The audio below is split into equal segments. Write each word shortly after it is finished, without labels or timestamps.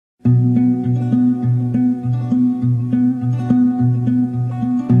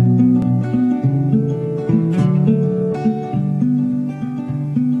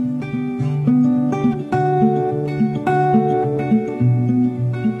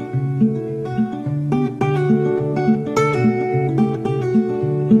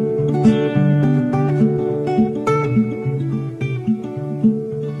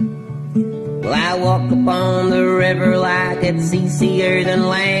it's easier than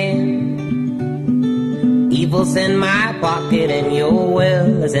land. Evil's in my pocket and your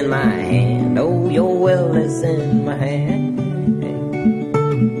will is in my hand. Oh, your will is in my hand.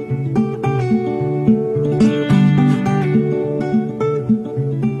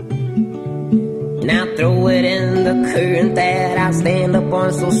 Now throw it in the current that I stand up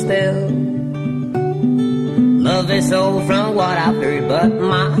on so still. Love is so from what I've heard, but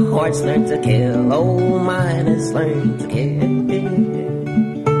my heart's learned to kill. Oh, mine has learned to kill.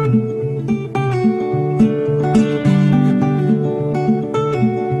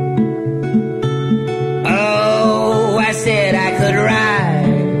 Oh, I said I could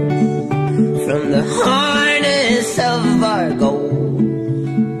rise from the harness of our gold.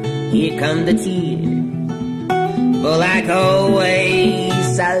 Here come the tears, but like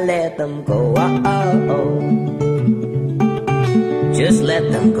always I let them go. Just let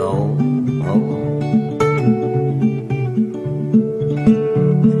them go.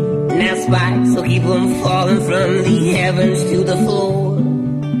 Now spikes will keep them falling from the heavens to the floor.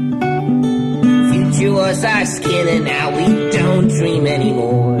 Future was our skin and now we don't dream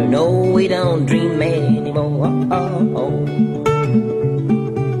anymore. No, we don't dream anymore.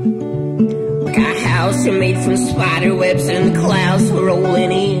 Like our house are made from spider webs and clouds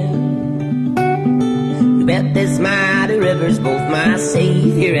rolling in. Bet this mighty river's both my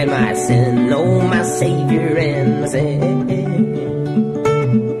savior and my sin. Oh, my savior and my sin.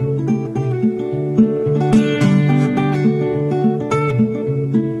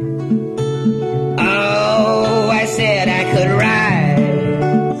 Oh, I said I could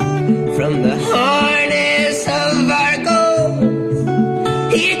rise from the harness of our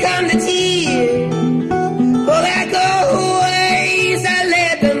goals. Here come the tears, oh, like always I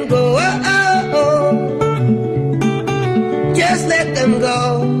let them go. Just let them go.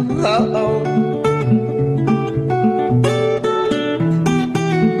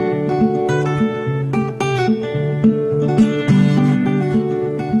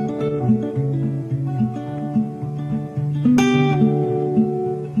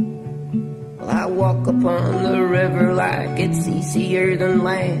 Well, I walk upon the river like it's easier than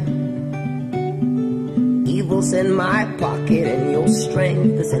land. Evil's in my pocket and your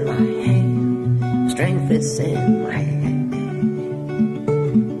strength is in my hand. Strength is in my hand.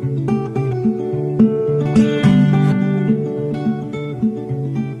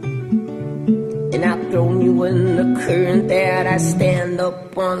 Thrown you in the current that I stand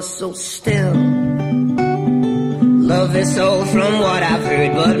up on so still. Love is all from what I've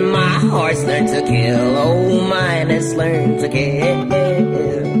heard, but my heart's learned to kill. Oh, mine has learned to kill.